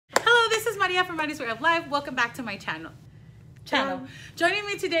Nadia from Nadia's Way of Life. Welcome back to my channel. Joining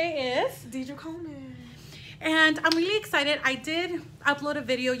me today is Deidre Coleman. And I'm really excited. I did upload a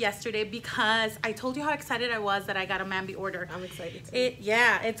video yesterday because I told you how excited I was that I got a MAMBI order. I'm excited too.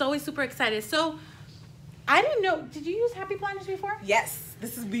 Yeah, it's always super excited. So I didn't know, did you use Happy Planners before? Yes,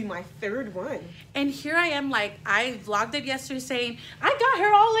 this will be my third one. And here I am, like, I vlogged it yesterday saying, I got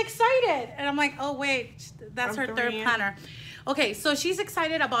her all excited. And I'm like, oh wait, that's her third planner. Okay, so she's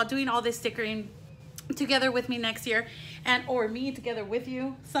excited about doing all this stickering together with me next year, or me together with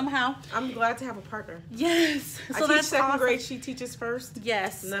you somehow. I'm glad to have a partner. Yes. So I teach second grade, she teaches first.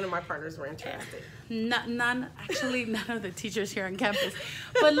 Yes. None of my partners were interested. None of the teachers here on campus.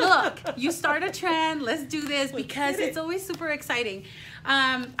 But look, you start a trend. Let's do this because it's always super exciting.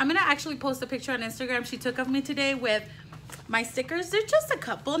 I'm gonna actually post a picture on Instagram she took of me today with my stickers. They're just a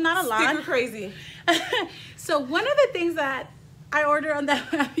couple, not a lot. Sticker crazy. So one of the things that I ordered on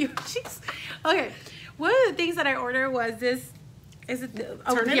that okay. One of the things that I ordered was this. Is it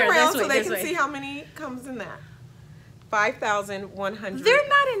turn it around so they can see how many comes in that? 5,100. They're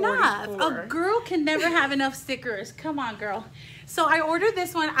not enough. A girl can never have enough stickers. Come on, girl. So I ordered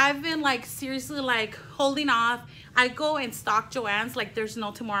this one. I've been like seriously like holding off. I go and stock Joann's like there's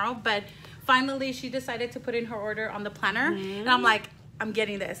no tomorrow, but finally she decided to put in her order on the planner, and I'm like, I'm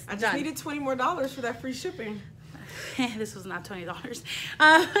getting this. I just needed $20 more for that free shipping. This was not $20.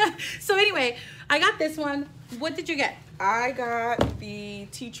 So anyway, I got this one. What did you get? I got the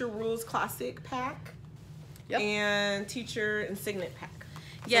Teacher Rules Classic pack. Yep. And Teacher Insignia pack.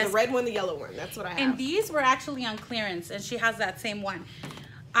 So yes. The red one, the yellow one. That's what I have. And these were actually on clearance, and she has that same one.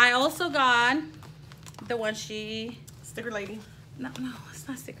 I also got the one Sticker Lady. No, it's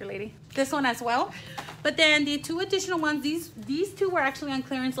not Sticker Lady. This one as well. But then the two additional ones, these two were actually on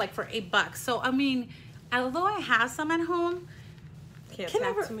clearance like for $8. So I mean, although I have some at home, it can't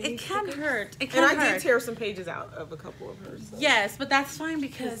hurt. It can't hurt. I did tear some pages out of a couple of hers. So. Yes, but that's fine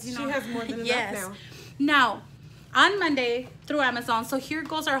because you know she has more than enough now. Now, on Monday through Amazon, so here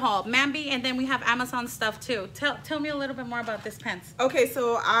goes our haul. MAMBI, and then we have Amazon stuff too. Tell me a little bit more about this pens. Okay,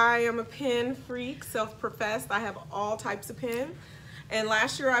 so I am a pen freak, self-professed. I have all types of pens. And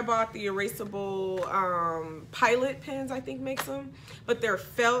last year I bought the erasable Pilot pens, I think makes them. But they're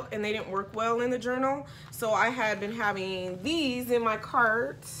felt and they didn't work well in the journal. So I had been having these in my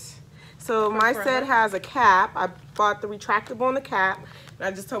cart. So my set has a cap. I bought the retractable on the cap. And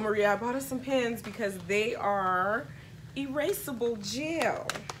I just told Maria I bought her some pens because they are erasable gel.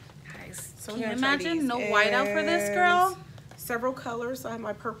 Nice. So can you imagine no whiteout for this girl? Several colors. So I have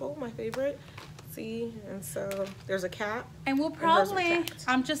my purple, my favorite. See, and so there's a cap. And we'll probably,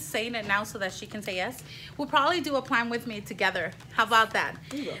 I'm just saying it now so that she can say yes. We'll probably do a plan with me together. How about that?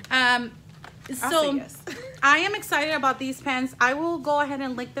 We will. So yes. I am excited about these pens. I will go ahead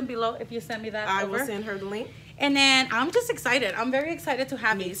and link them below if you send me that. I will send her the link. And then I'm just excited. I'm very excited to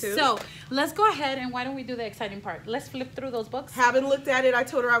have these. Too. So let's go ahead and why don't we do the exciting part? Let's flip through those books. Haven't looked at it. I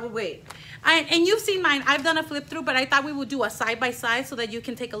told her I would wait. And you've seen mine. I've done a flip through, but I thought we would do a side by side so that you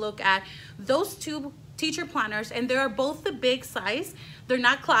can take a look at those two teacher planners. And they are both the big size. They're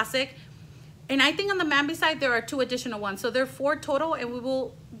not classic. And I think on the MAMBI side, there are 2 additional ones. So there are 4 total, and we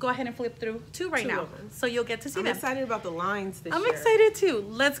will go ahead and flip through 2 right now. So you'll get to see them. I'm excited about the lines this year. I'm excited too.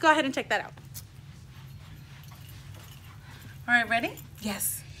 Let's go ahead and check that out. All right, ready?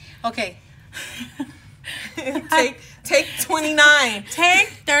 Yes. Okay. take 29. Take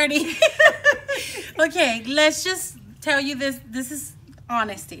 30. Okay, let's just tell you this. This is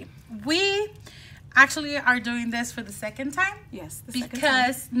honesty. We actually are doing this for the second time. Yes,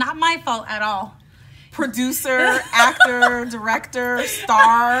 because not my fault at all. Producer, actor, director,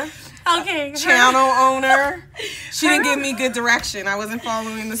 star. Okay. Channel owner. She didn't give me good direction. I wasn't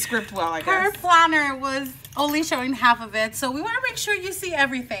following the script well, I guess. Her planner was only showing half of it, so we want to make sure you see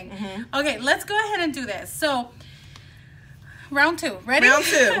everything. Okay, let's go ahead and do this. So, round 2. Ready? Round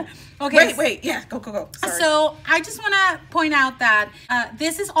 2. Okay. Wait. Yeah, go. Sorry. So, I just want to point out that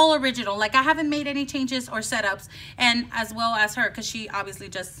this is all original. Like, I haven't made any changes or setups, and as well as her, because she obviously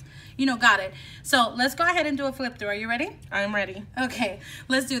just, got it. So, let's go ahead and do a flip through. Are you ready? I'm ready. Okay,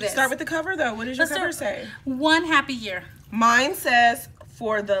 let's do this. Start with the cover, though. What does your cover say? One happy year. Mine says,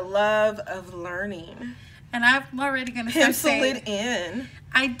 for the love of learning. And I'm already going to start saying. Pencil it in.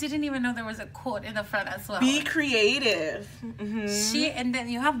 I didn't even know there was a quote in the front as well. Be creative. And then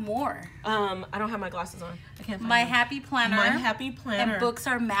you have more. I don't have my glasses on. I can't find My them. Happy Planner. My Happy Planner. And books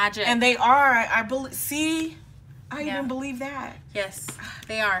are magic. And they are. I believe. See, I even believe that. Yes,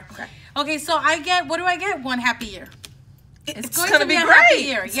 they are. Okay. Okay, so I get. What do I get? One happy year. It's going to be a happy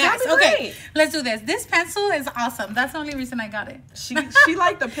year. Yes. Okay. Let's do this. This pencil is awesome. That's the only reason I got it. She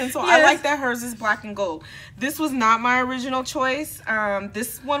liked the pencil. Yes. I like that hers is black and gold. This was not my original choice.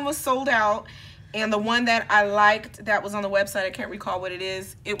 This one was sold out. And the one that I liked that was on the website, I can't recall what it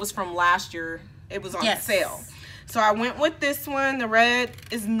is. It was from last year. It was on sale. So I went with this one. The red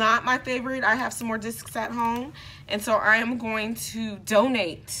is not my favorite. I have some more discs at home. And so I am going to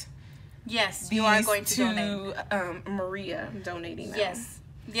donate. Yes, you are going to donate. Maria, I'm donating them. Yes.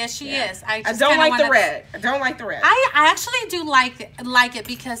 Yes, she is. I don't like the red. I don't like the red. I actually do like it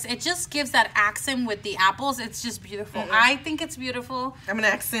because it just gives that accent with the apples. It's just beautiful. I think it's beautiful. I'm going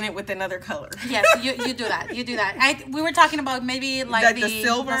to accent it with another color. Yes, you do that. You do that. We were talking about maybe like the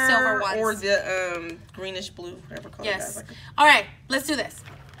silver ones. Or the greenish blue, whatever color yes. that is. All right, let's do this.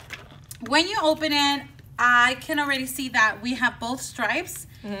 When you open it, I can already see that we have both stripes.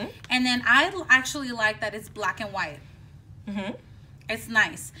 And then I actually like that it's black and white. It's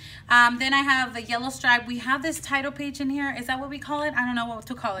nice. Then I have the yellow stripe. We have this title page in here. Is that what we call it? I don't know what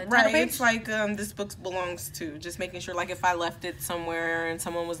to call it. Right. It's like this book belongs to. Just making sure, like, if I left it somewhere and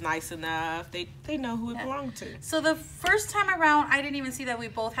someone was nice enough, they know who it belonged to. So the first time around, I didn't even see that we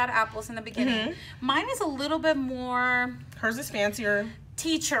both had apples in the beginning. Mine is a little bit more. Hers is fancier.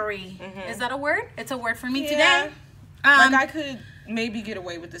 Teachery. Is that a word? It's a word for me today. Like I could maybe get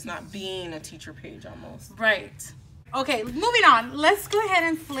away with this not being a teacher page almost. Right. Okay, moving on. Let's go ahead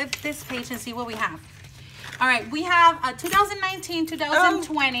and flip this page and see what we have. All right, we have 2019,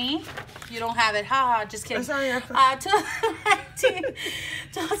 2020. You don't have it. Ha, just kidding. I'm sorry. 2019,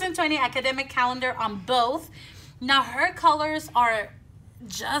 2020 academic calendar on both. Now, her colors are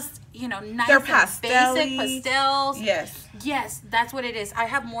just, you know, nice. They're and pastel-y. basic pastels. Yes. Yes, that's what it is. I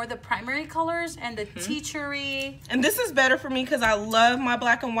have more the primary colors and the teachery. And this is better for me because I love my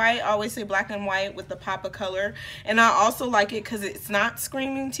black and white. I always say black and white with the pop of color. And I also like it because it's not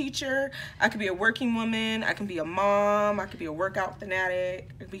screaming teacher. I could be a working woman. I can be a mom. I could be a workout fanatic.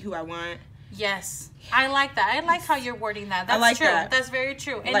 It could be who I want. Yes, I like that. I like how you're wording that. That's like true. that. That's very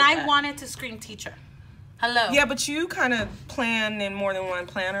true. And like I that. wanted to scream teacher. Hello. Yeah, but you kind of plan in more than one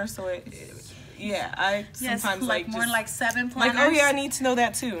planner, so yeah, I sometimes like more just, like 7 planners. like, oh yeah, I need to know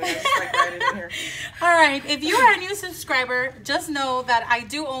that too. And I just like write it in here. All right, if you are a new subscriber, just know that I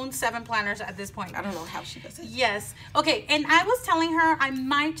do own 7 planners at this point. I don't know how she does it. Yes. Okay, and I was telling her I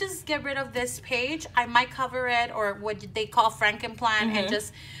might just get rid of this page. I might cover it, or what they call Frankenplan, and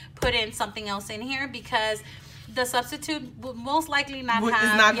just put in something else in here because the substitute will most likely not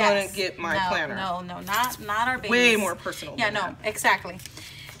have. Is not going to get my planner. No, not our babies. Way more personal. Yeah, than no, that. exactly.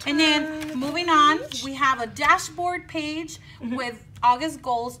 And then moving on, we have a dashboard page with August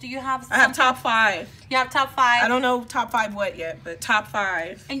goals. Do you have? I have top 5. You have top 5. I don't know top 5 what yet, but top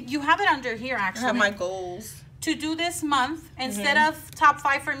 5. And you have it under here actually. I have my goals. To do this month, instead of top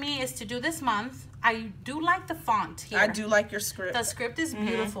 5 for me is to do this month. I do like the font here. I do like your script. The script is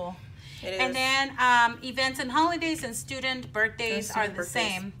beautiful. It is. And then events and holidays and student birthdays are the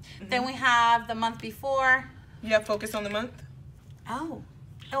same. Then we have the month before. You have focus on the month? Oh,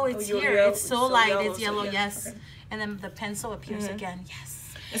 it's you're here. yellow. It's so It's light. yellow, It's yellow, yeah. yes. Okay. And then the pencil appears again.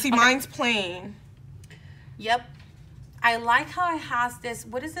 Yes. And see, mine's plain. Yep. I like how it has this.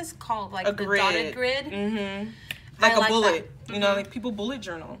 What is this called? Like A the grid. dotted grid? Like I a like bullet. that. You know, like people bullet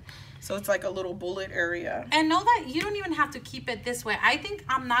journal. So it's like a little bullet area. And know that you don't even have to keep it this way. I think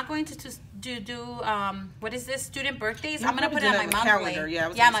I'm not going to do what is this, student birthdays? I'm going to put it on my monthly. Calendar.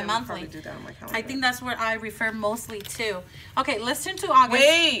 Yeah, my monthly. Do that on my calendar. I think that's what I refer mostly to. Okay, let's turn to August.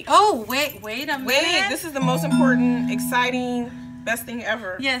 Wait. Oh, wait a minute. Wait, this is the most important, exciting, best thing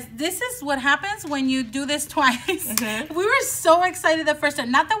ever. Yes, this is what happens when you do this twice. We were so excited the first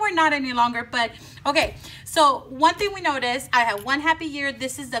time. Not that we're not any longer, but okay. So one thing we noticed, I have One Happy Year.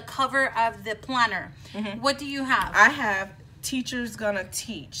 This is the cover of the planner. What do you have? I have Teacher's Gonna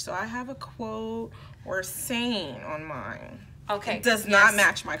Teach. So I have a quote or saying on mine. Okay. It does not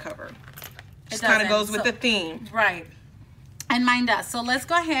match my cover. It just kind of goes with the theme. Right. And mine does. So let's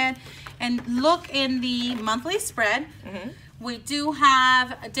go ahead and look in the monthly spread. We do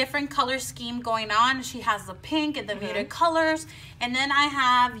have a different color scheme going on. She has the pink and the muted colors. And then I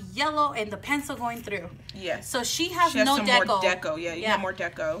have yellow and the pencil going through. Yes. So she has some no deco. More deco. Yeah, you have more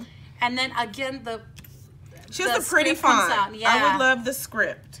deco. And then again, she has the pretty script comes font. out. Yeah. I would love the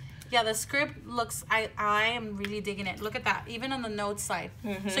script. Yeah, the script looks, I am really digging it. Look at that, even on the notes side.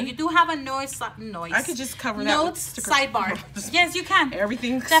 So you do have a noise. I could just cover that notes with sidebar. Yes, you can.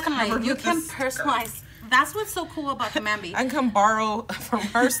 Everything's definitely. covered You with can this personalize That's what's so cool about the MAMBI. I can come borrow from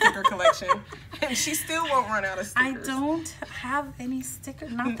her sticker collection, and she still won't run out of stickers. I don't have any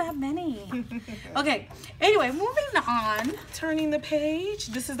stickers. Not that many. Okay. Anyway, moving on. Turning the page.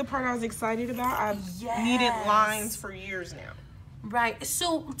 This is the part I was excited about. I've needed lines for years now. Right.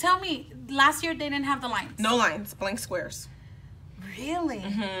 So tell me, last year they didn't have the lines. No lines, blank squares. Really?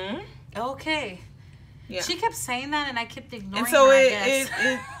 Mm-hmm. Okay. Yeah. She kept saying that, and I kept ignoring and so her, I guess.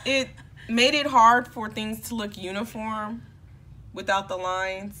 it made it hard for things to look uniform without the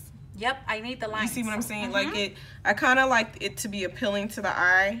lines. Yep, I need the lines. You see what I'm saying? Like I kind of like it to be appealing to the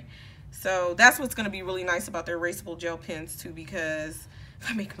eye. So that's what's going to be really nice about the erasable gel pens too, because if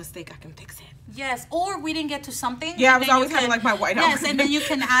I make a mistake, I can fix it. Yes, or we didn't get to something. Yeah, I was always having like my whiteout. Yes, and then you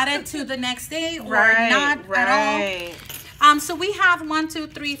can add it to the next day or not at all. So we have 1, 2,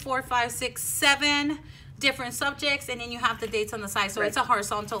 3, 4, 5, 6, 7 different subjects, and then you have the dates on the side. So it's a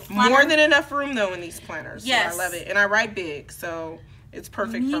horizontal planner. More than enough room though in these planners. Yes, so I love it, and I write big, so it's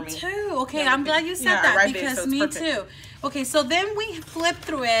perfect for me. Me too. Okay, I'm glad you said that because big, so me too. Okay, so then we flip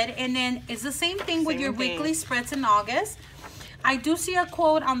through it, and then it's the same thing with your weekly spreads in August. I do see a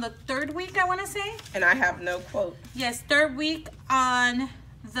quote on the 3rd week, I want to say. And I have no quote. Yes, 3rd week on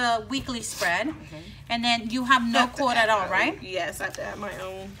the weekly spread. And then you have no quote at all, right? Yes, I have to have my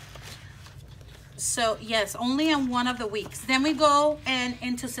own. So, yes, only on one of the weeks. Then we go and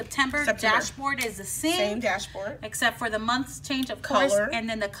into September. Dashboard is the same. Same dashboard. Except for the months change, of course. And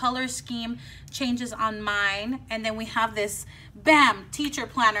then the color scheme changes on mine. And then we have this, bam, teacher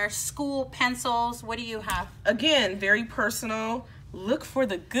planner, school pencils. What do you have? Again, very personal. Look for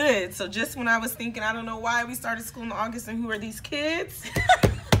the good. So just when I was thinking, I don't know why we started school in August and who are these kids?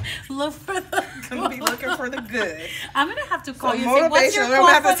 Look for the good. I'm going to be looking for the good. I'm going to have to call so you and say, what's your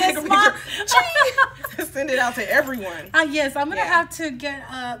quote for this month? Send it out to everyone. Yes, I'm going to have to get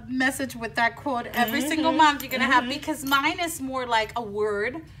a message with that quote every single month you're going to have, because mine is more like a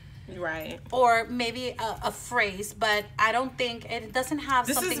word. Right. Or maybe a phrase, but I don't think it doesn't have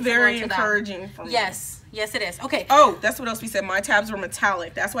something This is very encouraging for me. Yes, yes it is. Okay. Oh, that's what else we said. My tabs are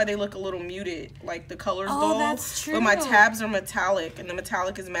metallic. That's why they look a little muted, like the colors dull. Oh, that's true. But my tabs are metallic, and the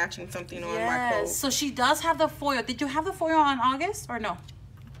metallic is matching something on my quote. So she does have the foil. Did you have the foil on August or no?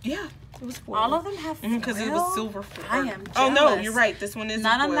 Yeah. It was foil. All of them have foil? Because it was silver foil. I am jealous. Oh, no, you're right. This one is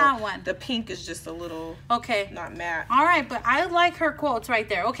not on that one. The pink is just a little not matte. All right, but I like her quotes right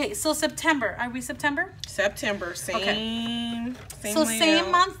there. Okay, so September. Are we September? September. Same so layout.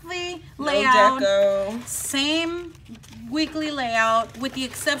 Same monthly layout. No deco. Same weekly layout, with the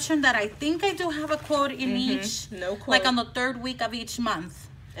exception that I think I do have a quote in each. No quote. Like on the 3rd week of each month.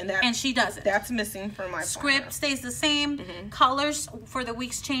 And she does it. That's missing from my script planner. Stays the same. Colors for the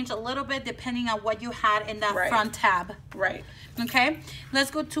weeks change a little bit depending on what you had in that front tab. Right. Okay. Let's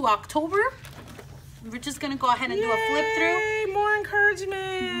go to October. We're just gonna go ahead and do a flip through. More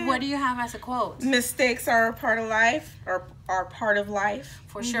encouragement. What do you have as a quote? Mistakes are a part of life, or are part of life.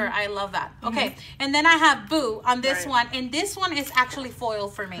 For sure. I love that. Okay. And then I have Boo on this one. And this one is actually foil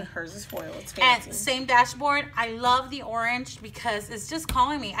for me. Hers is foil. It's fancy. And same dashboard. I love the orange because it's just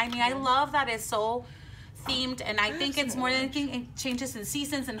calling me. I mean, I love that it's so themed. And I think it's more than anything, it changes in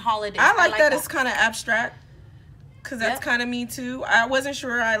seasons and holidays. I like that it's kind of abstract. Because that's kind of me too. I wasn't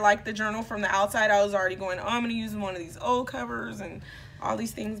sure I liked the journal from the outside. I was already going, oh, I'm going to use one of these old covers and all these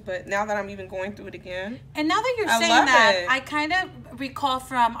things. But now that I'm even going through it again. And now that you're saying that, I kind of recall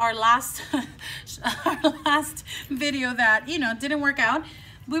from our last video that, you know, didn't work out.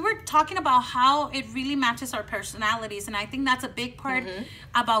 We were talking about how it really matches our personalities. And I think that's a big part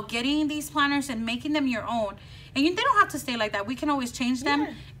about getting these planners and making them your own. And they don't have to stay like that. We can always change them.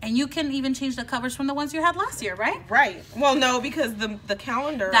 And you can even change the covers from the ones you had last year, right? Right. Well, no, because the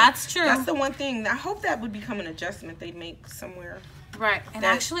calendar. That's true. That's the one thing. I hope that would become an adjustment they make somewhere. Right. And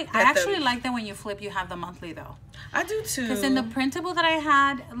I actually like that when you flip, you have the monthly, though. I do, too. Because in the printable that I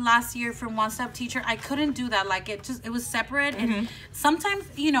had last year from One Step Teacher, I couldn't do that. Like, it was separate. And sometimes,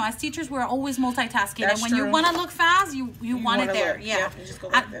 you know, as teachers, we're always multitasking. That's and when you want to look fast, you want it there. Look. Yeah. You just go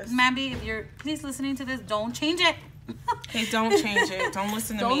like this. MAMBI, if you're please listening to this, don't change it. Hey, don't change it. Don't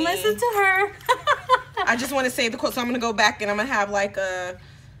listen to me. Don't listen to her. I just want to save the quote. So I'm going to go back and I'm going to have like a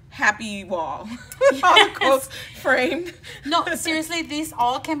happy wall. All the quotes framed. No, seriously, these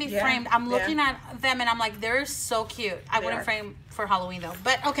all can be framed. I'm looking at them and I'm like, they're so cute. I wouldn't frame for Halloween though.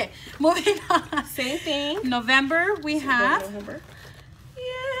 But okay, moving on. Same thing. November, we have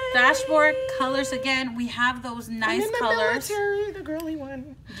dashboard colors again. We have those nice colors. Military, the girly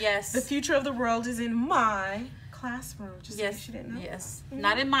one. Yes. The future of the world is in my classroom. Just in case you didn't know. Yes.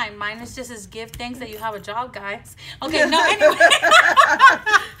 Not in mine. Mine is just as give thanks that you have a job, guys. Okay, no, anyway.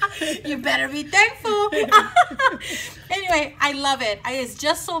 You better be thankful. Anyway, I love it. It's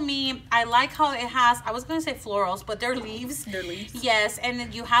just so me. I like how it has, I was going to say florals, but they're leaves. They're leaves. Yes, and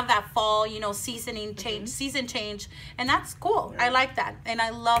then you have that fall, you know, seasoning change, season change, and that's cool. I like that. And I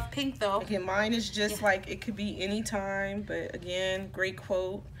love pink though. Again, mine is just like, it could be any time, but again, great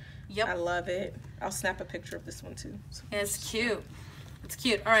quote. Yep. I love it. I'll snap a picture of this one too. So. It's cute. It's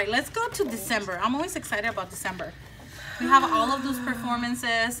cute. All right, let's go to December. I'm always excited about December. We have all of those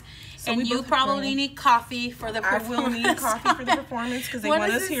performances, so and you probably need coffee for the performance. I will need coffee for the performance because they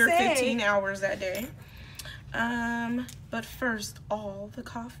want us here 15 hours that day. But first, all the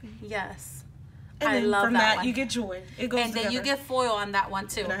coffee. Yes. And I then love from that that one. You get joy. It goes and together. then you get foil on that one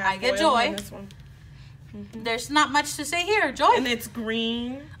too. I get joy. On this one. There's not much to say here. Joy. And it's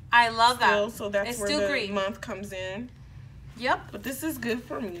green. I love that. So that's it's where still the green. month comes in. Yep. But this is good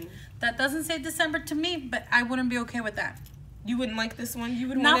for me. That doesn't say December to me, but I wouldn't be okay with that. You wouldn't like this one? You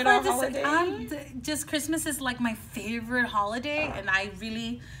would Not want it for on holiday? just Christmas is like my favorite holiday, and I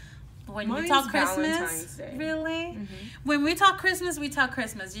really, when Mine's we talk Valentine's Christmas, Day. really, when we talk Christmas, we talk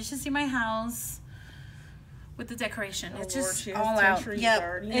Christmas. You should see my house with the decoration. It's just all out.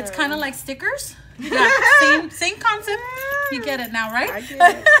 Yeah, it's kind of like stickers. Yeah, same concept. You get it now, right? I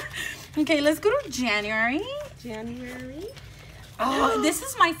get it. Okay, let's go to January. January. Oh, this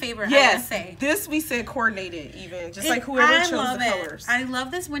is my favorite. Yes, I would say this we said coordinated, even just like whoever chose the colors. I love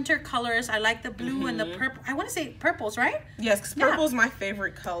this winter colors. I like the blue and the purple. I want to say purples, right? Yes, because purple is my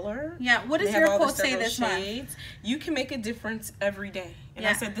favorite color. Yeah. What does your quote say this month? You can make a difference every day. And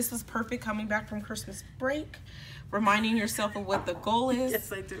I said this was perfect coming back from Christmas break, reminding yourself of what the goal is.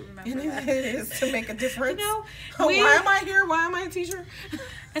 Yes, I do remember and that. It is to make a difference. You know, why am I here? Why am I a teacher?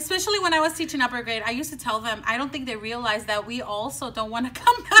 Especially when I was teaching upper grade, I used to tell them, I don't think they realize that we also don't want to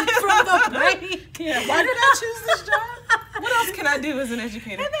come back from the break. Yeah, why did I choose this job? What else can I do as an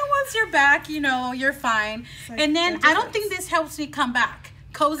educator? And then once you're back, you know, you're fine. Like, and then I don't think this helps me come back.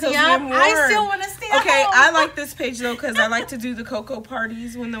 Cozy up. I I still want to stay at Okay, home. I like this page though because I like to do the cocoa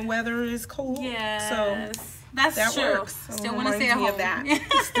parties when the weather is cold. Yes. So that's that true. works. Still want to stay at home. Of that.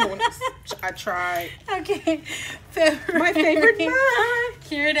 Still wanna, I tried. Okay. February. My favorite month.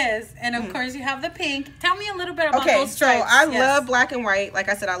 Here it is. And of course you have the pink. Tell me a little bit about okay, those stripes. so I love black and white. Like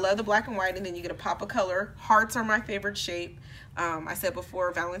I said, I love the black and white, and then you get a pop of color. Hearts are my favorite shape. I said before,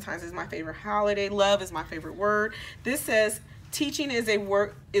 Valentine's is my favorite holiday. Love is my favorite word. This says teaching is a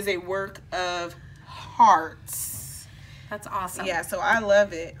work of hearts. That's awesome. Yeah, so I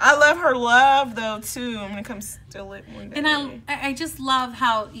love it. I love her love though too. I'm gonna come steal it one day. And I just love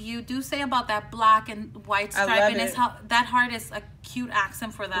how you do say about that black and white stripe, and it's how that heart is a cute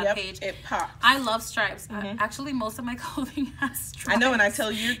accent for that page. It pops. I love stripes. Actually, most of my clothing has stripes. I know, and I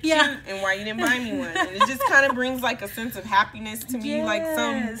tell you you're cute and why you didn't buy me one. And it just kind of brings like a sense of happiness to me, like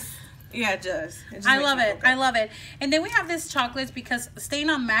some. Yeah, it does. I love it. I love it. And then we have this chocolates because staying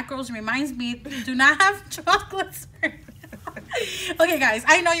on macros reminds me do not have chocolates. Okay, guys,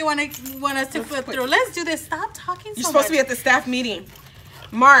 I know you want us to flip through. Let's do this. Stop talking so much. You're supposed to be at the staff meeting.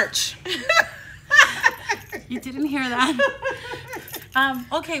 March. You didn't hear that.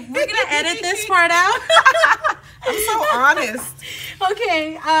 Okay, we're gonna edit this part out. I'm so honest.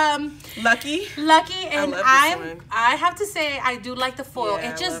 Okay, Lucky, and I have to say I do like the foil.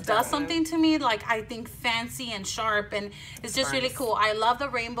 Yeah, it just does something to me, like I think fancy and sharp, and it's just really cool. I love the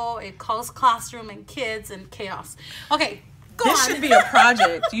rainbow. It calls classroom and kids and chaos. Okay. This should be a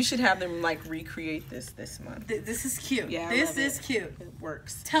project. You should have them like recreate this month. This is cute. Yeah, this is cute. It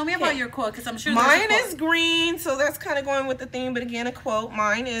works. Tell me about your quote, because I'm sure mine is green, so that's kind of going with the theme. But again, a quote.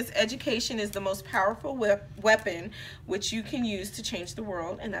 Mine is education is the most powerful weapon which you can use to change the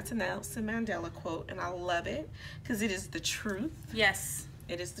world, and that's a Nelson Mandela quote, and I love it because it is the truth. Yes.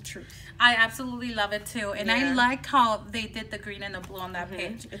 It is the truth. I absolutely love it too. And I like how they did the green and the blue on that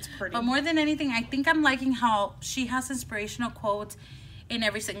page. It's pretty. But more than anything, I think I'm liking how she has inspirational quotes in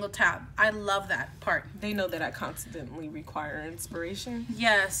every single tab. I love that part. They know that I constantly require inspiration.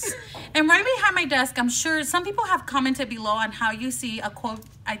 Yes. And right behind my desk, I'm sure some people have commented below on how you see a quote.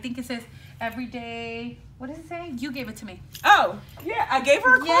 I think it says every day. What does it say? You gave it to me. Oh, yeah. I gave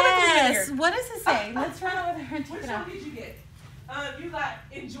her a quote. Yes. What does it say? Let's run over there and check it out. Which one did you get? You got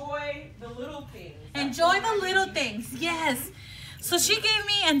enjoy the little things. Enjoy the little things. Yes. So she gave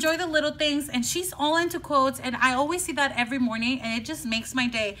me enjoy the little things, and she's all into quotes, and I always see that every morning, and it just makes my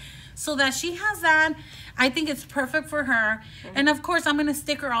day. So that she has that, I think it's perfect for her. And of course, I'm going to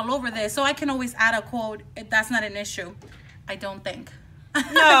stick her all over this, so I can always add a quote. That's not an issue, I don't think.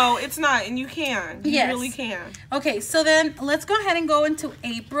 No, it's not, and you can. You Yes. really can. Okay, so then let's go ahead and go into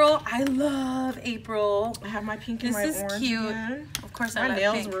April. I love April. I have my pink and my This is orange cute. again. Of course, I My love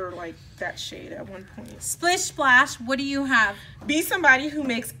nails pink. were like that shade at one point. Splish Splash, what do you have? Be somebody who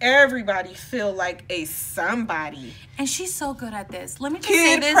makes everybody feel like a somebody. And she's so good at this. Let me just say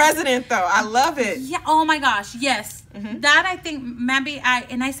Kid this. president, though. I love it. Yeah. Oh my gosh. Yes. That I think, Mambi,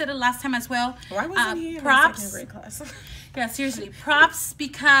 and I said it last time as well. Why wasn't he in my props. second grade class? Yeah, seriously, props,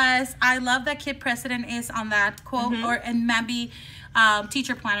 because I love that Kid President is on that quote and Mambi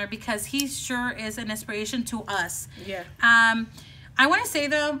teacher planner, because he sure is an inspiration to us. Yeah. I want to say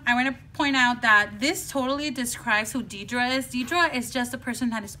though, I want to point out that this totally describes who Deidre is. Deidre is just a person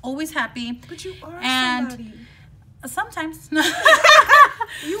that is always happy. But you are And somebody. Sometimes.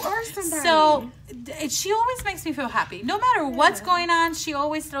 You are somebody. So she always makes me feel happy. No matter what's going on, she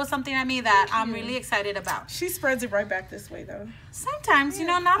always throws something at me that I'm really excited about. She spreads it right back this way, though. Sometimes, you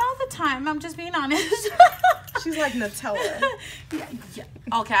know, not all the time. I'm just being honest. She's like Nutella. Yeah.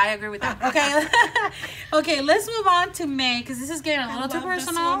 Okay, I agree with that. Okay. Okay, let's move on to May, because this is getting a little too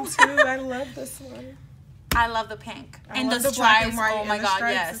personal. This one too. I love this one. I love the pink. I And love the black stripes. and white, Oh my and the God,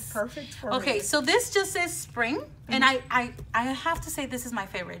 stripes yes. is perfect for Okay, me. so this just says spring. And I have to say this is my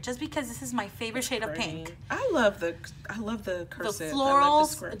favorite, just because this is my favorite shade of pink. I love the The cursive. I love the florals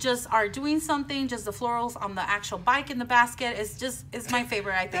script. just are doing something. Just the florals on the actual bike in the basket is my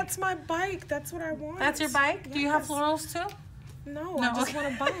favorite, I think. That's my bike. That's what I want. That's your bike? Do you have Yes. florals too? No, I just want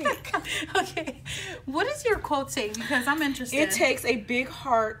a bike. Okay. What does your quote say? Because I'm interested. It takes a big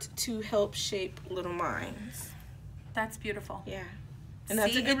heart to help shape little minds. That's beautiful. Yeah. And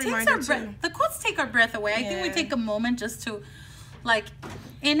that's a good it takes reminder, our breath. too. The quotes take our breath away. I think we Yeah. take a moment just to, like,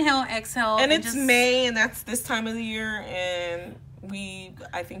 inhale, exhale. And it's just, May, and that's this time of the year, and we,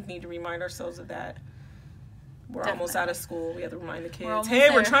 I think, need to remind ourselves of that. We're almost out of school. We have to remind the kids, almost hey,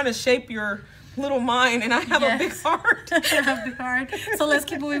 we're there. trying to shape your little mind, and I have a big Yes. heart. I have a big heart. So let's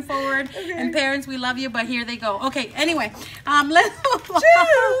keep moving forward. Okay. And parents, we love you, but here they go. Okay, anyway, let's move on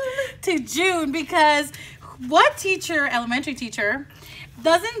to June, because what teacher, elementary teacher,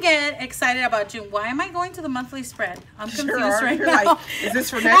 doesn't get excited about June? Why am I going to the monthly spread? I'm confused right You're now. like, is this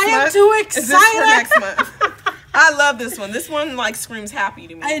for next month? I am too excited. Is this for next month? I love this one. This one like screams happy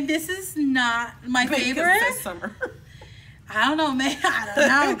to me. And this is not my Because favorite. it says summer. I don't know, man. I don't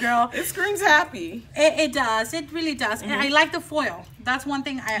know, girl. It screams happy. It does. It really does. And I like the foil. That's one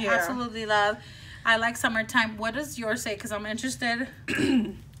thing I Yeah. absolutely love. I like summertime. What does yours say? Because I'm interested.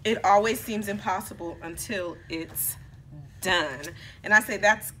 It always seems impossible until it's done. And I say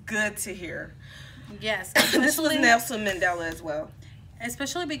that's good to hear. Yes. This was Especially, Nelson Mandela as well.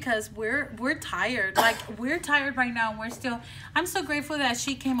 especially because we're tired. Like, we're tired right now. We're still. I'm so grateful that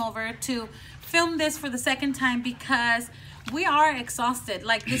she came over to film this for the second time, because we are exhausted.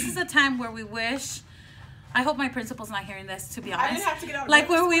 Like, this is a time where we wish. I hope my principal's not hearing this, to be honest. didn't have to get out of Like, bed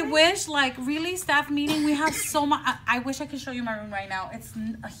where this we morning. wish, like, really, staff meeting, we have so much. I wish I could show you my room right now. It's,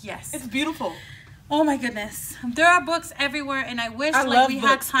 yes. It's beautiful. Oh my goodness. There are books everywhere, and I wish I like love we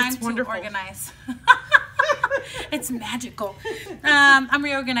had books. time It's to wonderful. organize. It's magical. I'm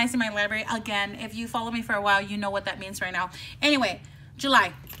reorganizing my library again. If you follow me for a while, you know what that means right now. Anyway,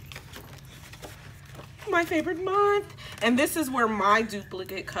 July. My favorite month. And this is where my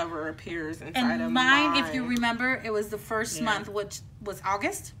duplicate cover appears inside And of mine, if you remember, it was the first Yeah. month, which was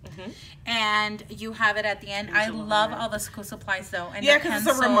August. And you have it at the end. I love all the school supplies though. And Yeah, the because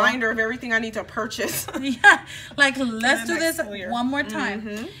it's a pencil. reminder of everything I need to purchase. Yeah, like let's do next this school year. one more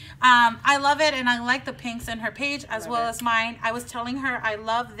time. I love it, and I like the pinks in her page as well as mine. I was telling her I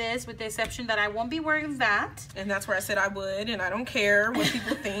love this, with the exception that I won't be wearing that. And that's where I said I would, and I don't care what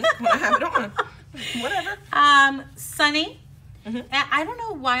people think when I have it on. Whatever. Sunny. And I don't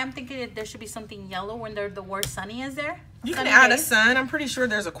know why I'm thinking that there should be something yellow when the word sunny is there. You can Sunny add a days. sun. I'm pretty sure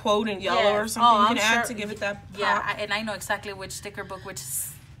there's a quote in yellow Yes. or something Oh, you I'm can add sure. to give it that pop. Yeah, and I know exactly which sticker book, which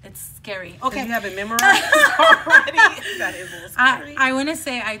is, it's scary. Okay. Okay. You have it memorized already. That is a little scary. I want to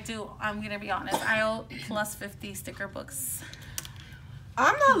say I do. I'm going to be honest. I owe plus 50 sticker books.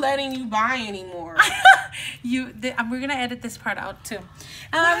 I'm not letting you buy anymore. We're gonna edit this part out too.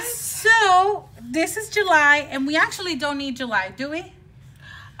 So this is July, and we actually don't need July, do we?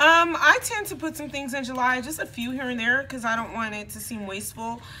 I tend to put some things in July, just a few here and there, because I don't want it to seem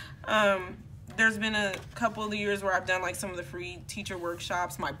wasteful. There's been a couple of the years where I've done like some of the free teacher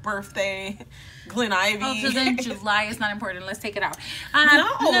workshops, my birthday, Glen Ivy. Oh, so then July is not important. Let's take it out.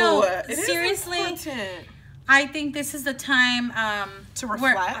 No, it is seriously. important. I think this is the time To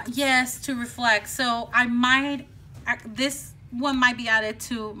reflect? Yes, to reflect. So this one might be added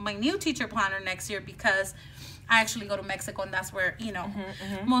to my new teacher planner next year, because I actually go to Mexico, and that's where, you know,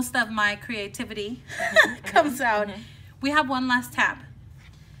 most of my creativity comes out. We have one last tab,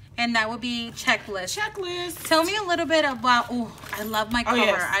 and that would be checklist. Checklist. Tell me a little bit about, oh, I love my cover.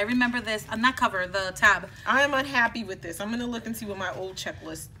 Yes. I remember this. Not cover, the tab. I am unhappy with this. I'm going to look and see what my old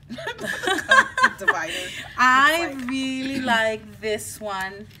checklist divider I really like this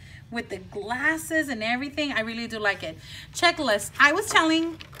one with the glasses and everything. I really do like it. Checklist. I was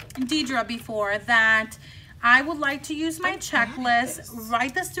telling Deidre before that I would like to use my checklist,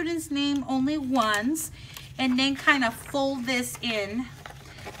 write the student's name only once, and then kind of fold this in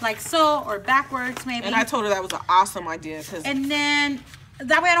like so, or backwards maybe. And I told her that was an awesome idea. And then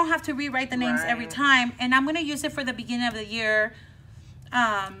that way I don't have to rewrite the names every time. And I'm going to use it for the beginning of the year.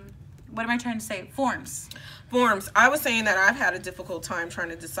 What am I trying to say? Forms. I was saying that I've had a difficult time trying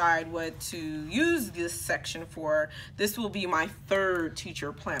to decide what to use this section for. This will be my 3rd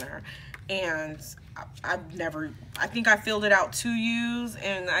teacher planner. And I think I filled it out to use,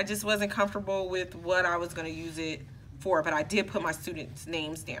 and I just wasn't comfortable with what I was going to use it for, but I did put my students'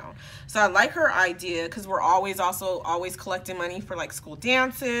 names down. So I like her idea, because we're always collecting money for like school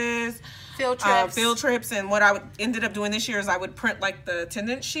dances, field trips, and what I ended up doing this year is I would print like the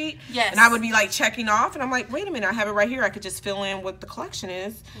attendance sheet, and I would be like checking off, and I'm like, wait a minute, I have it right here. I could just fill in what the collection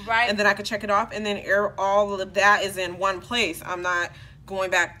is, and then I could check it off, and then all of that is in one place. I'm not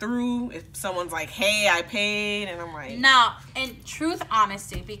going back through if someone's like, hey, I paid, and I'm like, now, in truth,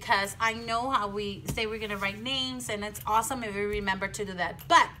 honesty, because I know how we say we're gonna write names, and it's awesome if we remember to do that,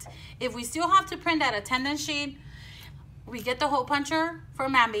 but if we still have to print that attendance sheet, we get the hole puncher for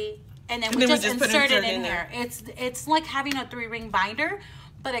MAMBI, and then we just insert it in here. It's like having a 3-ring binder,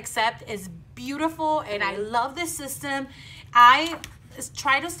 but except it's beautiful, and I love this system. I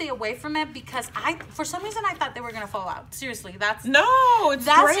try to stay away from it because for some reason I thought they were gonna fall out. Seriously, that's great.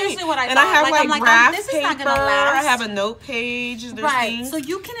 Seriously what I thought. And I have like graph this paper. Is not gonna last. I have a note page. Things. So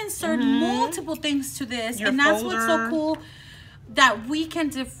you can insert multiple things to this, and that's what's so cool, that we can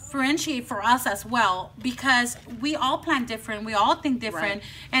differentiate for us as well, because we all plan different, we all think different,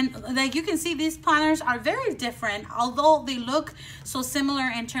 and like you can see, these planners are very different, although they look so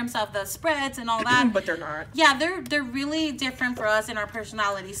similar in terms of the spreads and all that. But they're not. Yeah, they're really different for us in our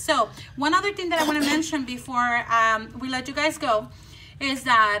personalities. So one other thing that I want to mention before we let you guys go is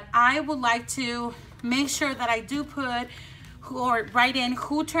that I would like to make sure that I do put or write in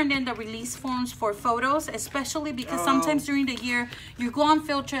who turned in the release forms for photos, especially because sometimes during the year you go on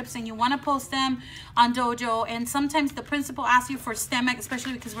field trips and you want to post them on Dojo, and sometimes the principal asks you for STEM,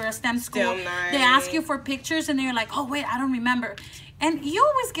 especially because we're a STEM school. They ask you for pictures, and then you're like, oh wait, I don't remember. And you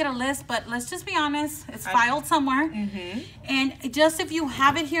always get a list, but let's just be honest, it's filed somewhere. And just if you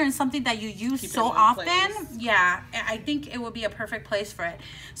have it here and something that you use so often, yeah, I think it would be a perfect place for it.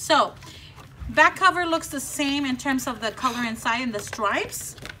 So back cover looks the same in terms of the color inside and the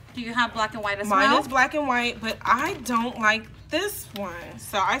stripes. Do you have black and white as well? Mine is black and white, but I don't like this one.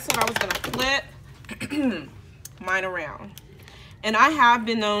 So I said I was going to flip mine around. And I have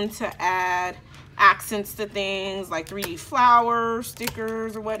been known to add accents to things like 3D flowers,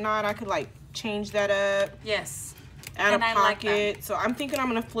 stickers, or whatnot. I could like change that up. Yes. Add a pocket. Like so I'm thinking I'm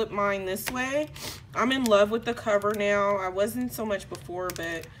going to flip mine this way. I'm in love with the cover now. I wasn't so much before,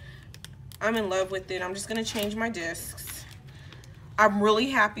 but I'm in love with it. I'm just going to change my discs. I'm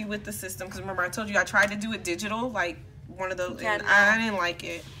really happy with the system because remember I told you I tried to do it digital, like one of those, and I didn't like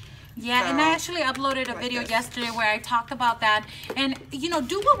it. Yeah, so, and I actually uploaded a video yesterday where I talked about that. And, you know,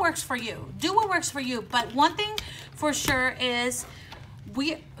 do what works for you. Do what works for you. But one thing for sure is,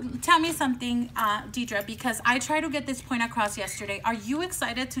 tell me something, Deidre, because I tried to get this point across yesterday. Are you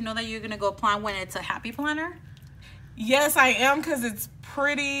excited to know that you're going to go plan when it's a happy planner? Yes, I am, because it's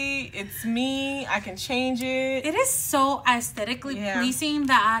pretty. It's me. I can change it. It is so aesthetically pleasing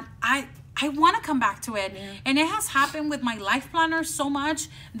that I want to come back to it. And it has happened with my life planner so much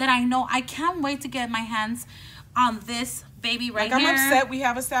that I know I can't wait to get my hands on this baby right here. I'm upset we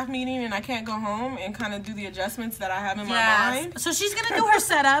have a staff meeting and I can't go home and kind of do the adjustments that I have in my mind. So she's going to do her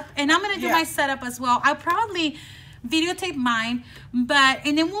setup, and I'm going to do my setup as well. I'll probably videotape mine, and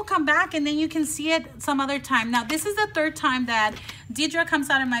then we'll come back and then you can see it some other time. Now, this is the 3rd time that Deidre comes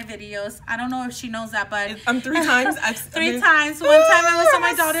out in my videos. I don't know if she knows that, but 3 times. 3 times. One time I was on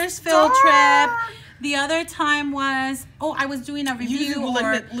my daughter's field trip. The other time was, I was doing a review you looked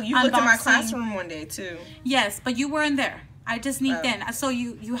at my classroom one day too. Yes, but you weren't there. I just sneaked in. So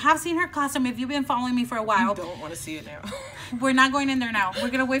you have seen her classroom if you've been following me for a while. You don't want to see it now. We're not going in there now. We're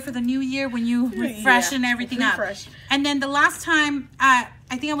going to wait for the new year when you refreshen everything up. And then the last time, I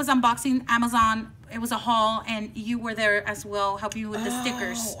think I was unboxing Amazon. It was a haul, and you were there as well, helping you with the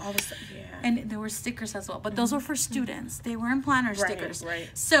stickers. And there were stickers as well, but those were for students. They weren't planner stickers. Right.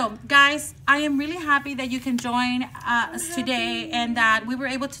 So guys, I am really happy that you can join us today and that we were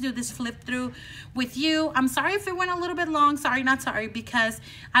able to do this flip through with you. I'm sorry if it went a little bit long. Sorry, not sorry, because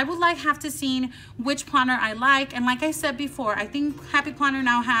I would have to see which planner I like. And like I said before, I think Happy Planner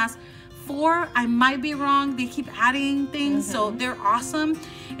now has 4. I might be wrong. They keep adding things, so they're awesome.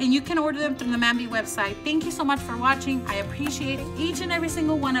 And you can order them through the MAMBI website. Thank you so much for watching. I appreciate each and every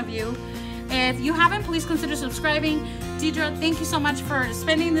single one of you. If you haven't, please consider subscribing. Deidre, thank you so much for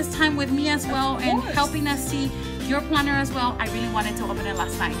spending this time with me as well and helping us see your planner as well. I really wanted to open it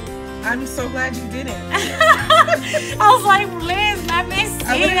last night. I'm so glad you didn't. I was like, Liz, let me see.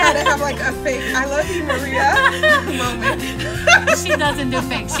 I would have had to have like a fake "I love you, Maria" moment. She doesn't do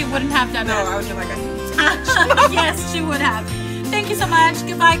fake. She wouldn't have done that. No, I would have like, I hate you. Yes, she would have. Thank you so much.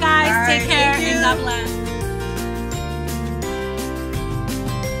 Goodbye, guys. All Take right, care thank you. and God bless.